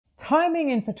Timing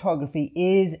in photography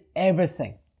is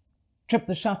everything. Trip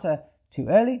the shutter too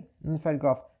early and the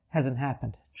photograph hasn't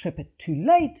happened. Trip it too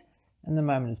late and the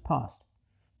moment has passed.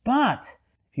 But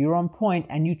if you're on point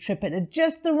and you trip it at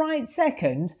just the right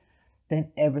second,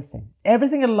 then everything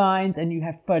aligns and you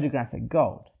have photographic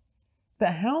gold.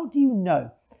 But how do you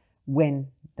know when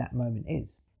that moment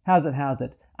is? How's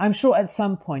it? I'm sure at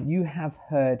some point you have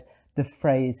heard the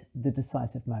phrase, the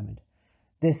decisive moment.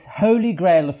 This holy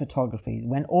grail of photography,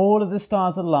 when all of the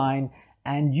stars align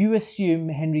and you assume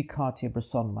Henri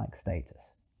Cartier-Bresson-like status.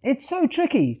 It's so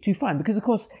tricky to find because, of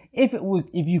course, if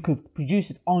you could produce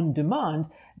it on demand,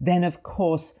 then of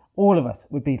course all of us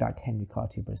would be like Henri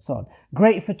Cartier-Bresson.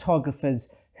 Great photographers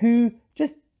who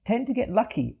just tend to get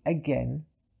lucky again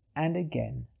and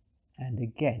again and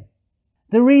again.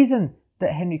 The reason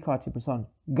that Henri Cartier-Bresson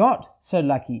got so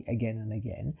lucky again and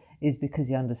again is because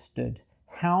he understood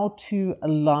how to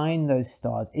align those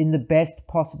stars in the best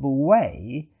possible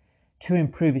way to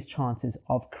improve his chances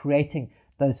of creating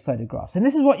those photographs. And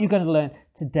this is what you're going to learn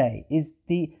today, is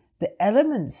the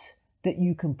elements that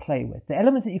you can play with, the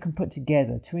elements that you can put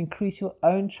together to increase your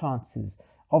own chances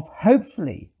of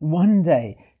hopefully one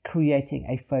day creating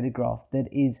a photograph that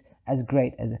is as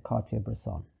great as a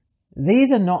Cartier-Bresson.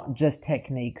 These are not just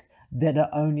techniques that are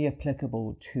only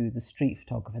applicable to the street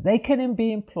photographer. They can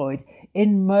be employed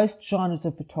in most genres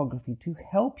of photography to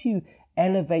help you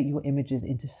elevate your images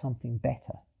into something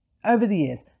better. Over the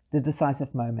years, the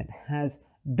decisive moment has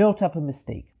built up a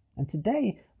mystique. And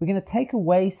today, we're going to take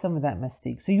away some of that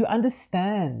mystique so you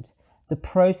understand the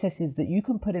processes that you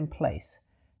can put in place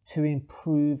to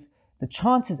improve the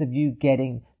chances of you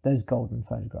getting those golden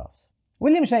photographs.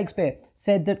 William Shakespeare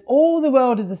said that all the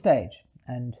world is a stage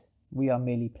and we are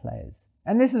merely players.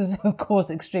 And this is, of course,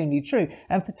 extremely true,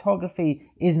 and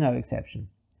photography is no exception.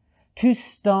 To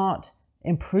start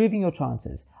improving your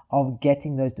chances of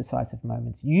getting those decisive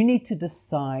moments, you need to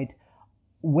decide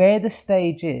where the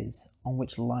stage is on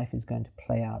which life is going to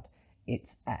play out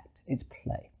its act, its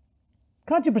play.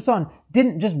 Cartier-Bresson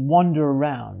didn't just wander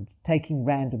around taking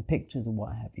random pictures or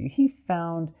what have you. He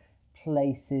found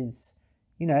places,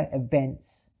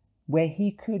 events where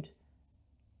he could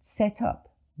set up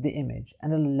the image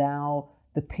and allow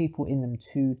the people in them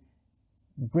to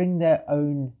bring their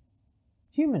own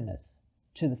humanness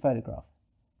to the photograph.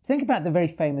 Think about the very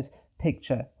famous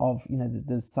picture of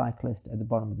the cyclist at the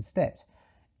bottom of the steps.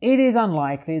 It is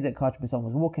unlikely that Cartier-Bresson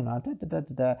was walking around,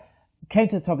 came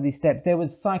to the top of these steps, there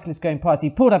was cyclists going past,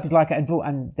 he pulled up his Leica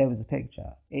and there was the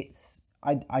picture.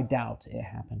 I doubt it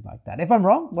happened like that. If I'm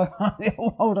wrong, well,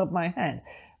 I'll hold up my hand.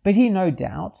 But he no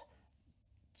doubt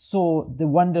saw the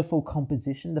wonderful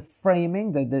composition, the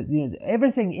framing,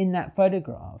 everything in that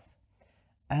photograph,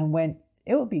 and went,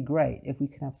 it would be great if we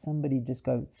could have somebody just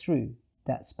go through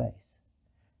that space.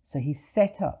 So he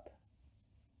set up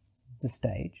the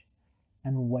stage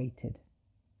and waited.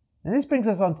 Now this brings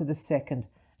us on to the second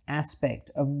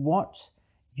aspect of what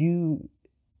you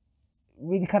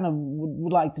really kind of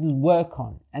would like to work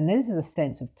on, and this is a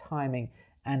sense of timing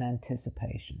and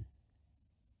anticipation.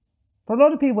 For a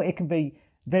lot of people, it can be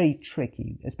very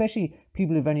tricky, especially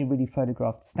people who've only really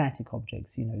photographed static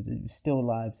objects, the still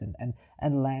lives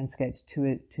and landscapes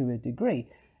to a degree,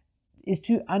 is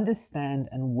to understand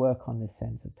and work on this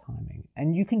sense of timing.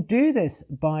 And you can do this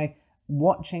by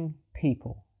watching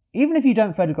people. Even if you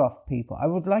don't photograph people, I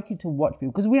would like you to watch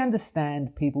people, because we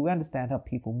understand people, we understand how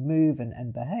people move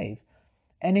and behave.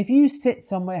 And if you sit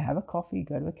somewhere, have a coffee,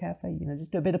 go to a cafe,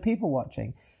 just do a bit of people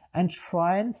watching and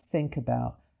try and think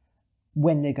about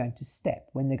when they're going to step,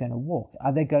 when they're going to walk.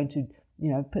 Are they going to,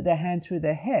 put their hand through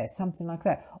their hair, something like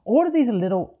that. All of these are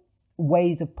little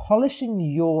ways of polishing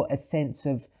your sense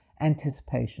of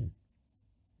anticipation.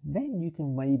 Then you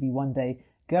can maybe one day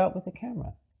go out with a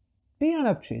camera. Be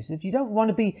unobtrusive. You don't want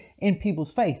to be in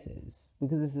people's faces,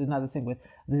 because this is another thing with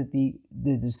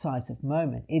the decisive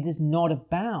moment. It is not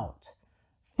about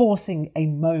forcing a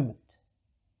moment.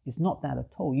 It's not that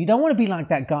at all. You don't want to be like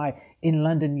that guy in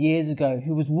London years ago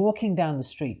who was walking down the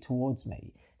street towards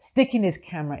me, sticking his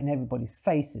camera in everybody's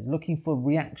faces, looking for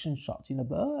reaction shots,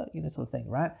 sort of thing,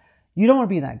 right? You don't want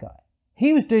to be that guy.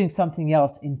 He was doing something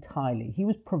else entirely. He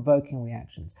was provoking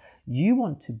reactions. You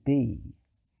want to be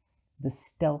the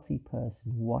stealthy person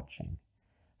watching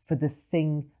for the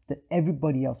thing that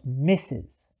everybody else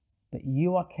misses, but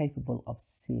you are capable of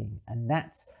seeing. And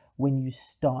that's when you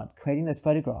start creating those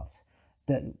photographs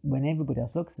that when everybody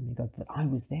else looks at them, you go, but I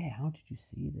was there. How did you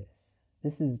see this?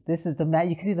 This is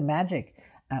you can see the magic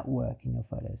at work in your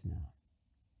photos now.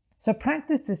 So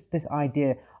practice this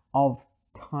idea of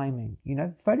timing.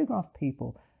 Photograph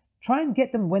people Try and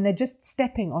get them when they're just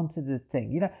stepping onto the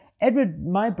thing. You know, Edward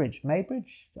Maybridge,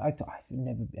 I've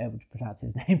never been able to pronounce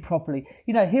his name properly.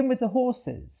 You know, him with the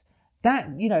horses. That,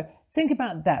 you know, think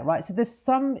about that, right? So there's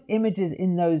some images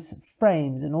in those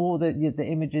frames and all the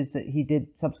images that he did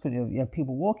subsequently of, you know,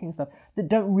 people walking and stuff that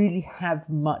don't really have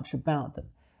much about them.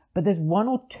 But there's one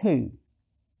or two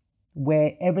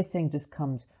where everything just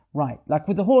comes right. Like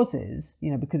with the horses,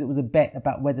 you know, because it was a bet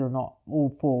about whether or not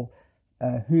all four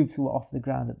hooves were off the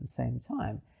ground at the same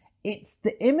time. It's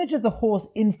the image of the horse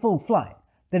in full flight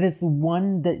that is the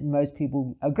one that most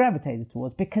people are gravitated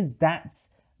towards, because that's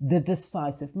the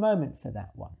decisive moment for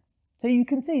that one. So you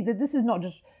can see that this is not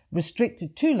just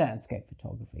restricted to landscape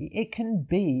photography. It can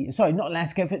be, sorry, not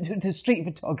landscape, to street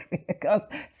photography. That's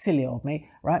silly of me,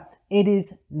 right? It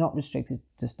is not restricted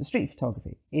just to street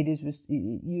photography. It is,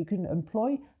 you can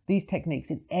employ these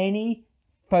techniques in any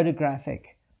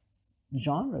photographic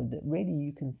genre that really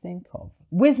you can think of,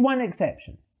 with one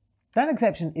exception. That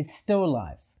exception is still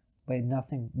alive, where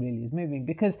nothing really is moving,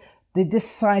 because the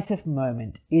decisive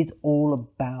moment is all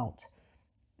about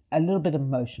a little bit of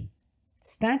motion.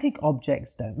 Static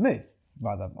objects don't move,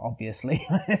 rather obviously,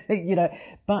 you know,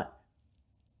 but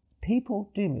people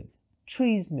do move.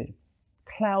 Trees move,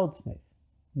 clouds move,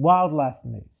 wildlife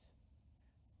moves,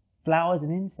 flowers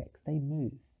and insects, they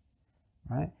move,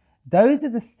 right? Those are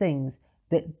the things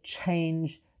that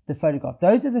change the photograph.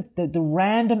 Those are the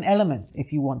random elements,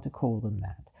 if you want to call them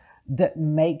that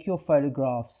make your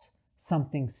photographs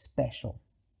something special,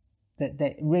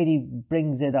 that really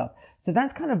brings it up. So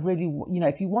that's kind of really, you know,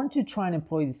 if you want to try and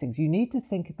employ these things, you need to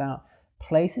think about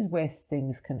places where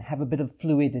things can have a bit of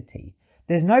fluidity.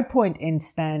 There's no point in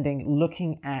standing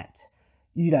looking at,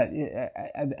 you know,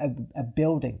 a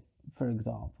building, for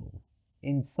example,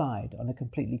 inside on a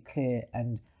completely clear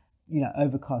and, you know,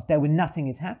 overcast day when nothing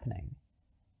is happening.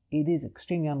 It is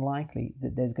extremely unlikely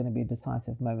that there's going to be a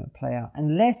decisive moment play out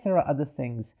unless there are other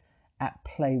things at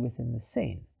play within the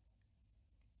scene.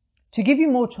 To give you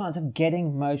more chance of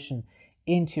getting motion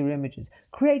into your images,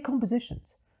 create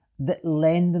compositions that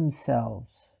lend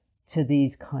themselves to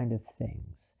these kind of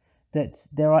things. That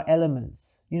there are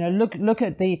elements, you know, look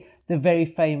at the very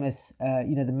famous,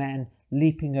 you know, the man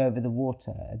leaping over the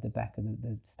water at the back of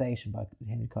the station by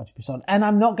Henri Cartier-Bresson. And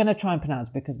I'm not going to try and pronounce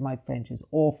it because my French is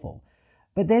awful.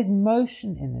 But there's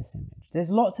motion in this image. There's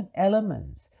lots of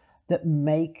elements that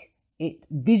make it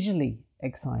visually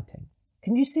exciting.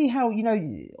 Can you see how, you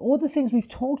know, all the things we've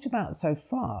talked about so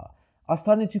far are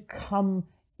starting to come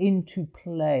into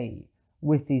play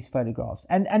with these photographs?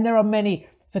 And there are many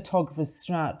photographers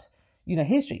throughout, you know,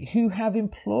 history who have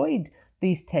employed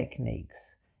these techniques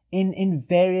in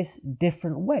various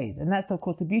different ways. And that's, of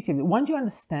course, the beauty of it. Once you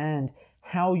understand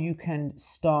how you can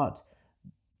start,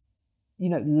 you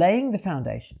know, laying the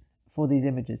foundation for these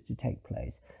images to take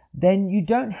place, then you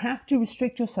don't have to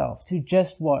restrict yourself to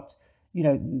just what, you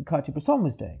know, Cartier-Bresson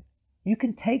was doing. You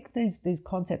can take these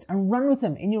concepts and run with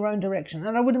them in your own direction.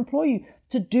 And I would implore you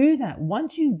to do that.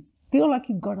 Once you feel like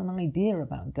you've got an idea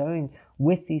about going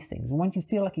with these things, and once you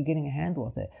feel like you're getting a handle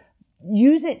with it,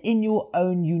 use it in your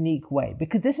own unique way,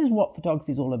 because this is what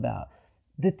photography is all about.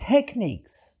 The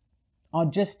techniques are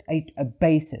just a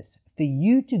basis for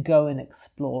you to go and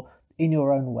explore in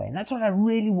your own way. And that's what I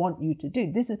really want you to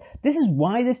do. This is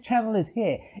why this channel is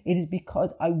here. It is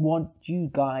because I want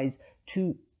you guys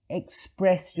to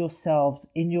express yourselves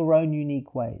in your own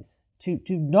unique ways, to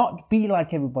not be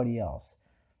like everybody else.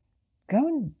 Go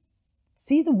and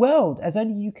see the world as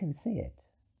only you can see it.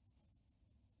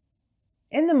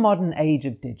 In the modern age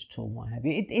of digital, what have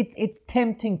you, it's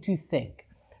tempting to think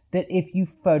that if you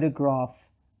photograph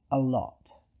a lot,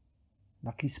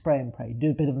 like you spray and pray,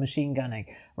 do a bit of machine gunning,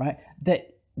 right,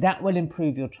 that will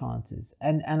improve your chances.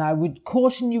 And I would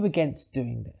caution you against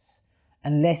doing this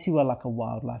unless you are like a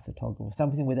wildlife photographer,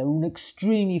 something with an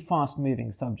extremely fast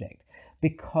moving subject,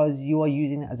 because you are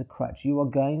using it as a crutch. You are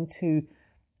going to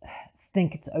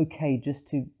think it's okay just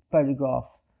to photograph,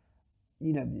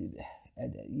 you know,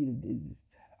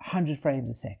 100 frames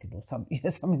a second or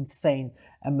some insane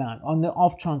amount on the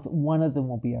off chance that one of them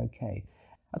will be okay.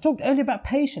 I talked earlier about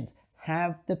patience.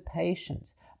 Have the patience.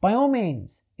 By all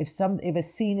means, if a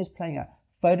scene is playing out,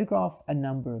 photograph a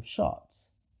number of shots,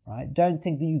 right? Don't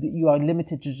think that you are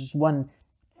limited to just one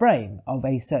frame of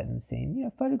a certain scene. You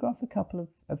know, photograph a couple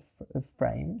of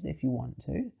frames if you want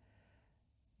to.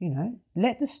 You know,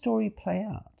 let the story play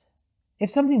out.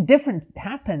 If something different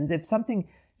happens, if something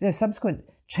subsequent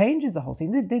changes the whole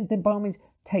scene, then by all means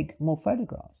take more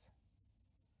photographs.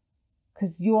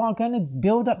 Because you are going to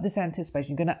build up this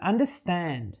anticipation. You're going to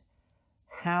understand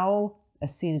how a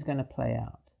scene is going to play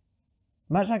out.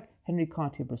 Much like Henri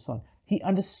Cartier-Bresson. He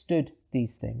understood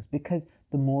these things, because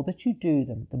the more that you do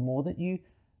them, the more that you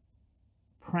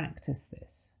practice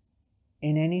this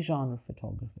in any genre of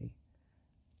photography,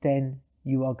 then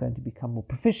you are going to become more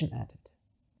proficient at it.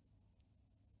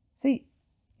 See,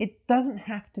 it doesn't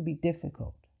have to be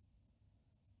difficult.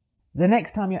 The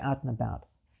next time you're out and about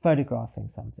photographing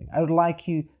something, I would like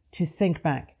you to think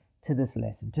back to this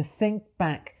lesson, to think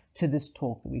back to this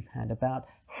talk that we've had about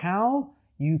how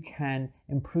you can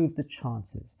improve the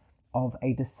chances of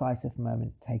a decisive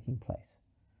moment taking place.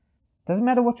 Doesn't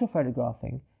matter what you're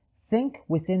photographing, think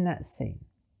within that scene.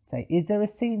 Say, is there a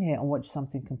scene here on which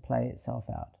something can play itself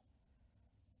out?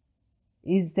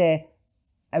 Is there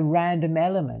a random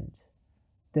element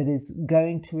that is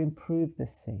going to improve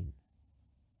this scene?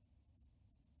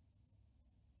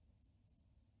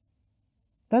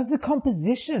 Does the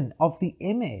composition of the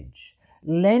image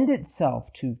lend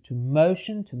itself to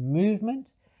motion, to movement,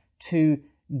 to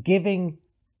giving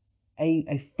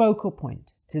a focal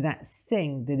point to that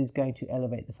thing that is going to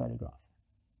elevate the photograph?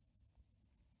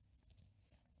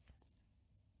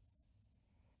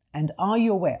 And are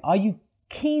you aware? Are you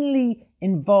keenly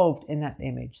involved in that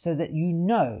image so that you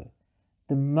know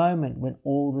the moment when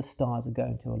all the stars are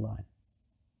going to align?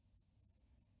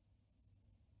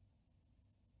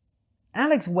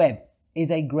 Alex Webb is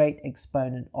a great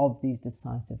exponent of these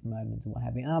decisive moments and what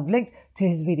have you. And I've linked to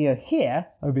his video here,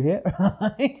 over here,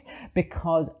 right?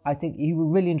 Because I think you will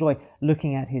really enjoy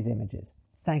looking at his images.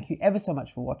 Thank you ever so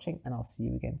much for watching, and I'll see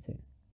you again soon.